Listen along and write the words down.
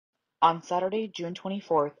On Saturday, June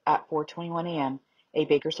 24th at 4:21 a.m., a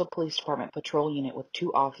Bakersfield Police Department patrol unit with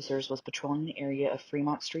 2 officers was patrolling the area of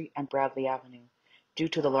Fremont Street and Bradley Avenue due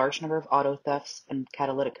to the large number of auto thefts and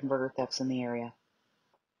catalytic converter thefts in the area.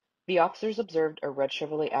 The officers observed a red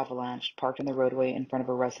Chevrolet Avalanche parked in the roadway in front of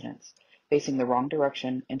a residence, facing the wrong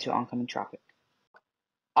direction into oncoming traffic.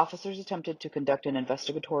 Officers attempted to conduct an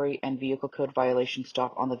investigatory and vehicle code violation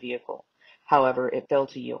stop on the vehicle. However, it failed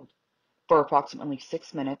to yield. For approximately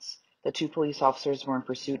 6 minutes, the 2 police officers were in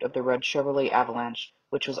pursuit of the red Chevrolet Avalanche,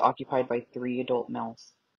 which was occupied by 3 adult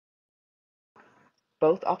males.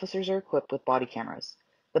 Both officers are equipped with body cameras.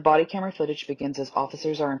 The body camera footage begins as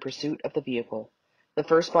officers are in pursuit of the vehicle. The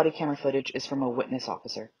first body camera footage is from a witness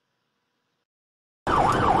officer.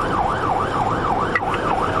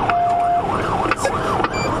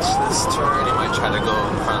 This turn, you might try to go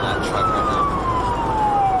in front of that truck right now.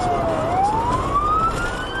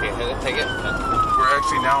 Okay, hit it, take it. We're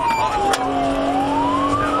actually now on Houghton Road.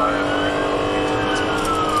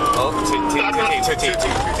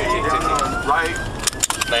 Right.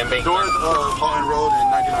 North of Houghton Road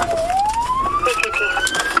and 99.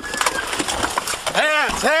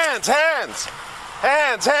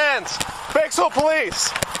 Hands! Bakersfield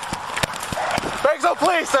Police! Bakersfield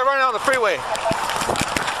Police, they're running on the freeway.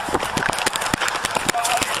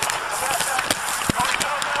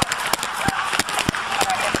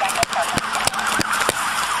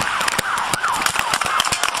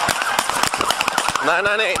 Nine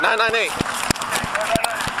nine eight. Copy,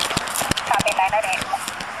 998.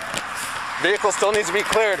 Vehicle still needs to be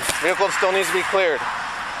cleared. The vehicle still needs to be cleared.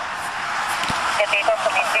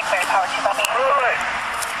 Power 2 copy.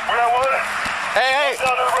 We got one. Hey,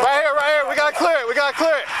 right here, we gotta clear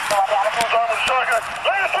it.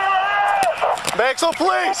 Bakersfield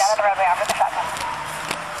Police! Down the roadway, after the shotgun.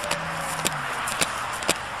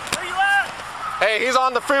 Where you at? Hey, he's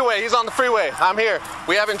on the freeway. I'm here.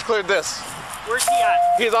 We haven't cleared this. Where's he at?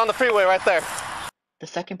 He's on the freeway right there. The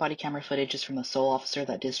second body camera footage is from the sole officer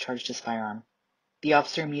that discharged his firearm. The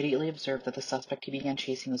officer immediately observed that the suspect he began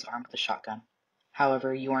chasing was armed with a shotgun.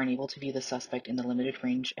 However, you aren't able to view the suspect in the limited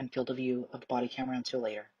range and field of view of the body camera until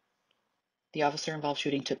later. The officer involved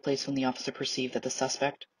shooting took place when the officer perceived that the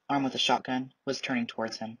suspect, armed with a shotgun, was turning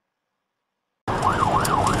towards him.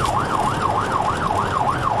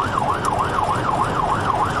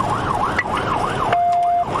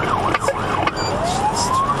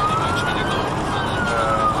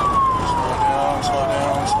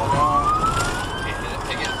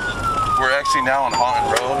 We're actually now on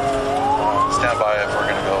Houghton Road. Stand by if we're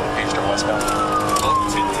going to go east or westbound.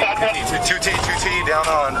 2T down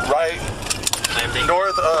on right,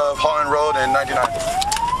 north of Houghton Road and 99.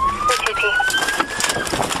 2T.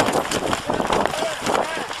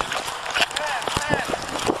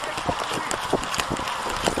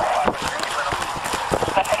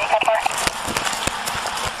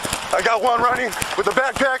 I got one running with a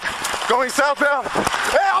backpack going southbound.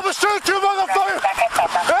 Hey, I'm gonna shoot you, motherfucker!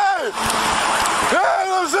 Hey! Hey,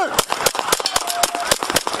 listen!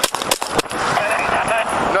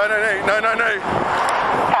 998.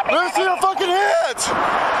 Let me see your fucking hands!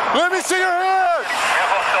 Let me see your hands!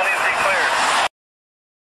 Vehicle still needs to be cleared.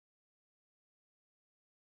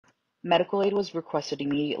 Medical aid was requested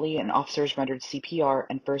immediately and officers rendered CPR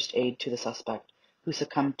and first aid to the suspect, who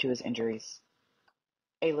succumbed to his injuries.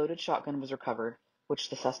 A loaded shotgun was recovered, which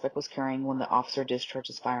the suspect was carrying when the officer discharged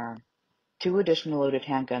his firearm. 2 additional loaded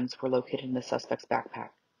handguns were located in the suspect's backpack.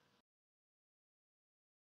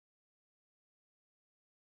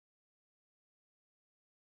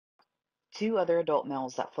 Two other adult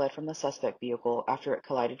males that fled from the suspect vehicle after it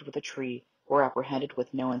collided with a tree were apprehended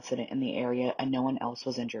with no incident in the area and no one else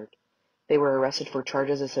was injured. They were arrested for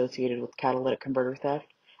charges associated with catalytic converter theft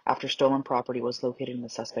after stolen property was located in the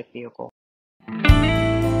suspect vehicle.